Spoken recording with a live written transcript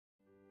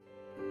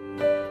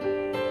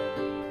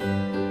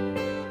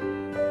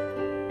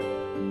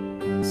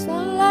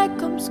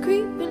comes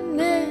creeping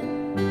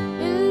in,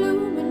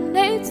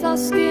 illuminates our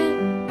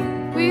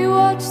skin. We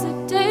watch the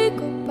day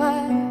go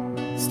by,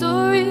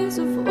 stories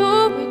of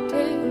what we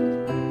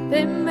did.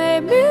 They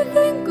made me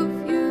think of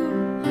you,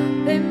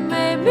 they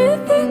made me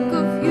think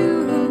of you.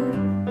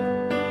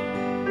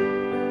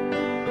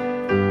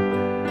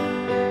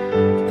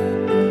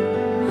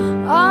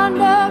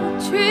 Under a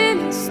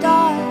trillion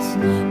stars,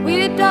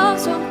 we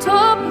danced on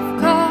top of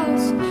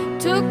cars,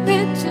 took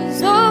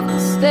pictures of the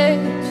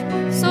stage,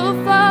 so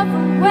far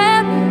from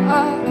where we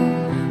are.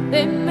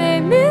 They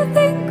made me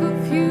think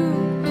of you,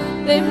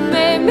 they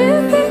made me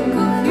think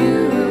of you.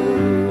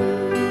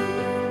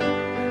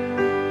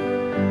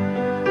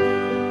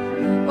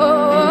 Oh,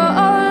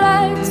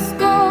 lights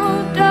go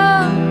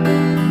down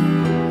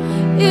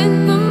in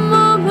the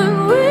moment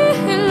we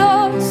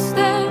lost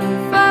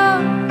and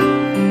found,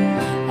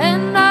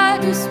 and I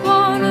just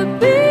wanna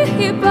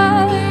be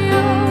by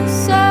your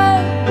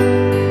side.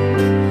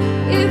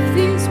 If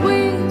these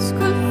wings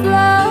could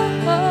fly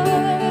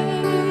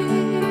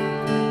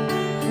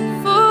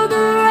for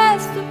the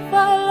rest of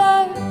our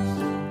lives.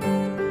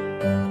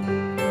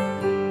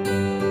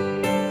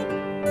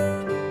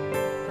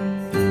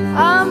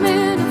 I'm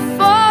in a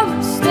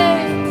foreign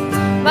state,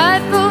 my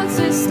thoughts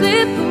they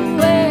slip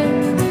away,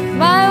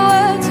 my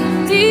words are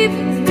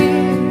leaving me,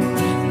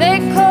 they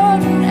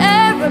caught an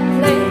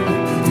aeroplane,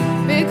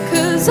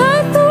 because I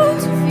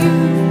thought of you,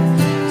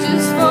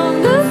 just from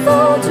the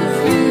thought of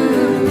you.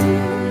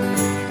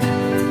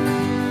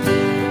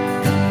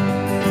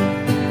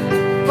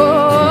 Oh,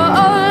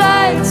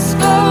 lights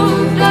go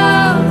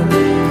down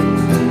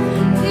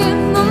in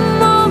the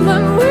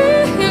moment we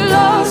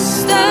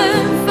lost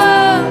and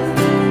found,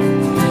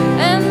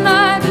 and I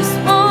just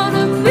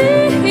wanna be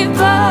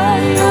by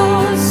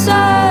your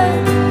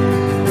side.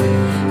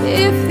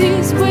 If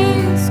these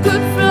wings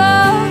could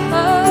fly,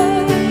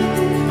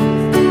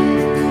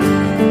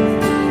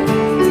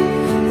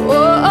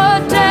 oh,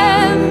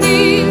 damn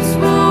these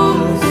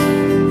rules.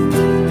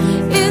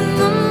 In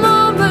the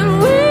moment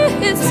we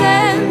hit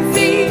 10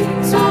 feet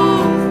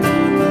tall,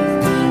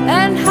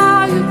 and how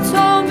you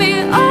told me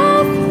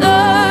of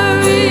the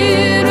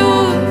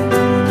riddle,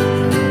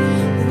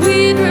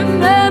 we'd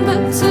remember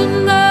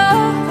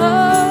tonight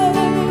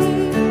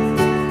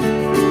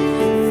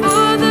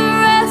for the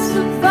rest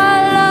of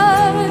our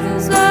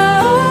lives.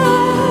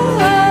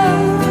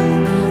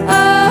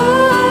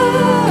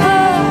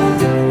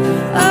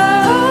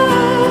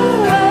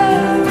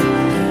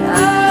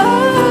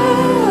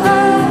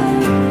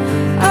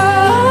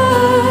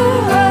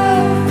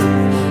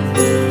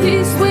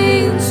 These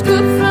wings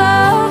could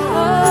fly.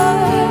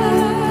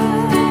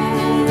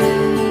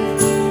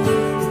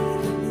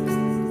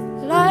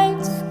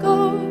 Lights go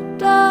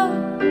down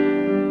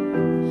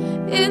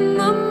in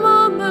the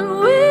moment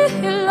we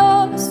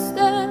lost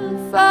and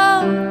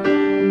found,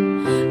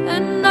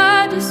 and I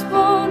just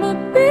wanna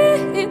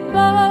be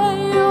by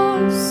your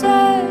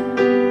side.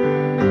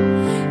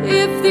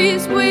 If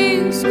these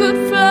wings could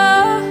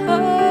fly,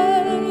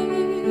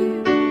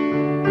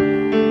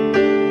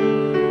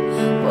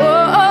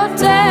 oh,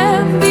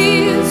 damn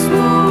these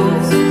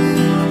rules.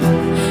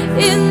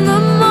 In the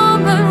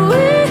moment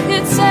we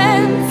hit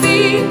 10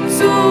 feet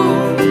tall,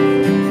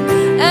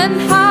 and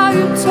how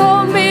you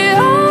told me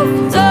of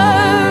the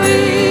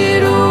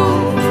riddle,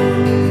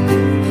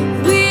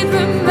 we'd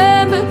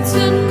remember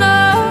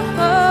tonight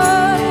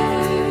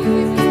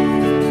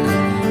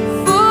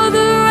for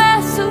the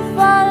rest of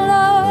our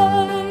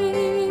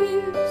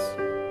lives.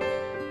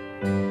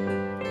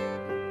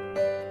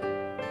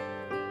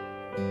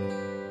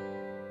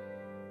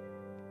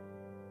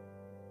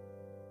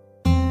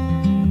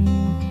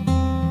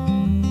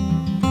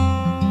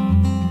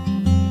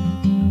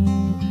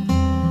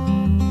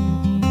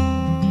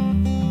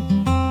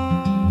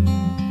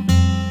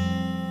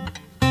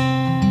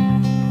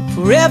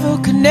 Forever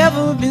could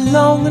never be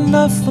long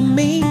enough for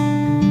me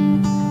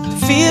to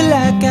feel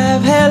like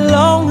I've had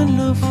long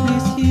enough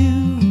with you.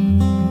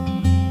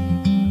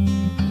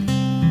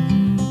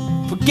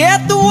 Forget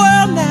the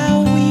world now,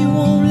 we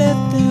won't let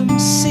them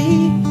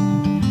see,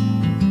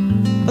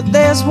 but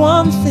there's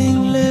one thing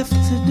left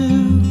to do.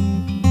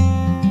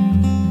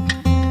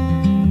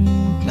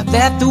 Now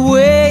that the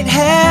weight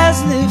has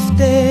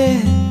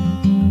lifted,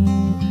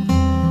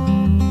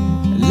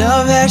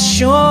 love has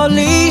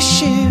surely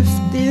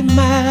shifted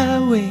my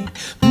way.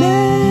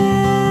 Marry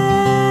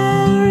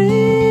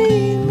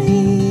me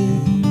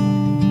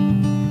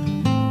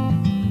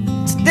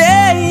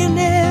today and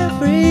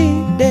every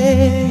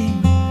day.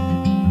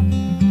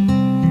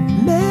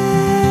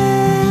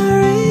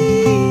 Marry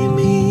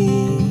me.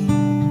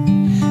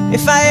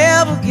 If I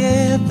ever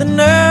get the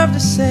nerve to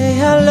say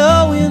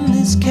hello in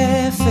this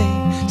cafe,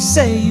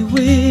 say you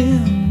will.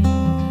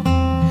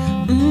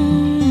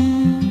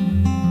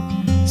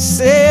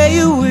 Say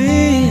you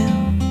will.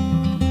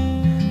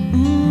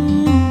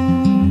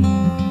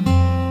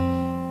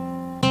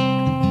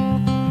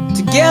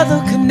 Together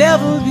could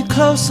never be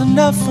close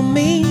enough for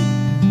me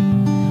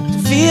to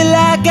feel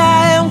like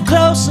I am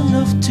close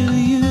enough to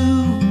you.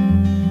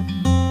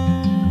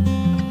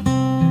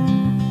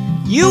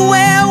 You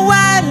wear white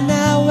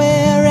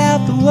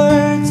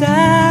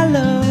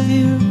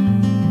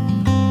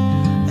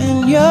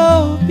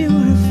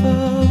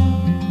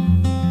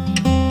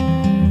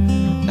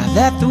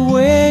that the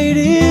wait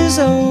is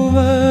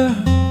over.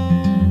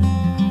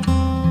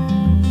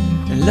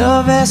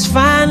 Love has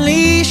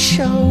finally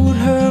showed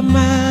her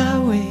my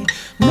way.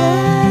 Marry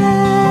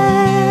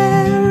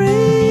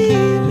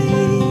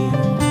me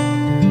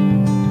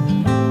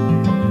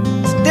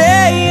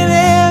today and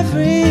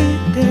every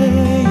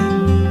day.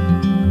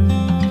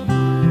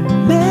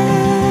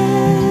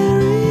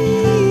 Marry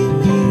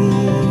me.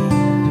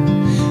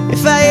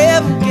 If I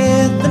ever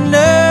get the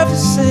nerve to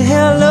say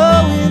hello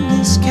in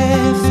this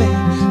cafe,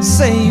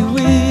 say you will.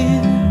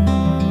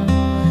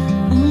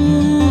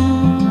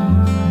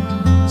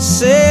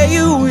 Say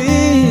you will.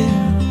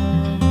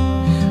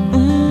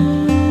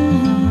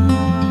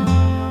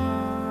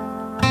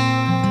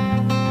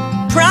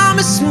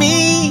 Promise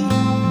me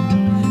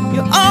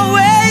you'll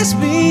always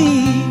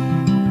be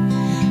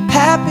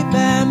happy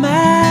by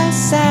my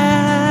side.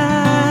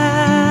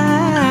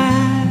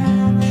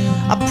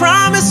 I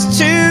promise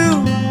to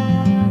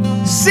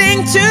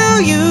sing to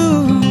you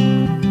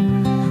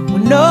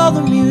when all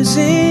the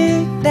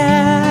music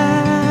dies.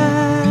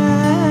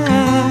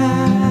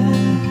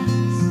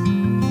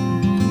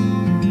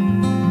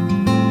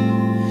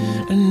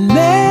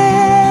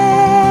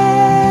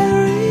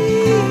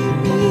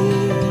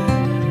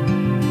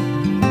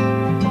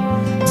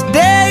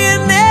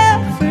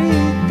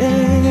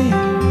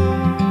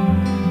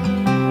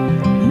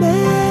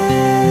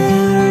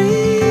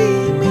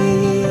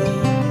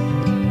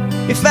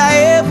 If I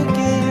ever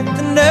get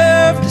the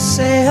nerve to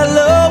say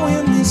hello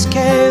in this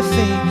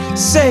cafe,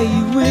 say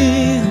you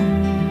will.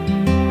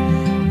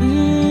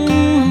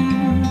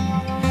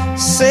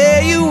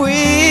 Say you will.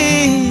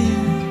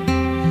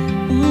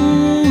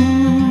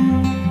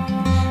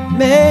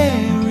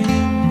 Marry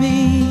me.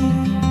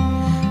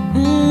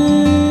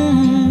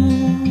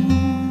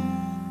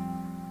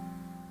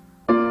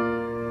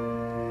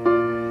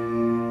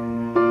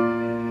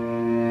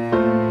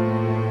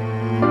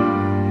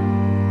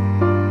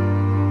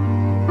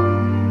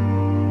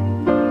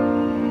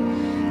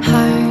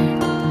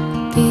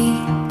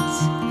 Beats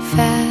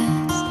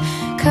fast,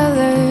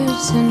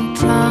 colors and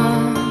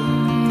promises.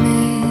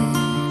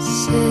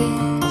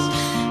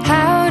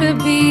 How to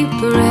be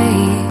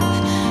brave,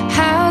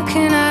 how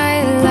can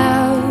I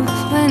love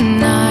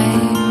when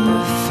I'm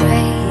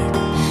afraid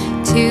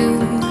to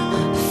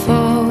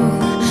fall?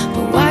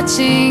 But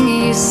watching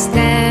you stand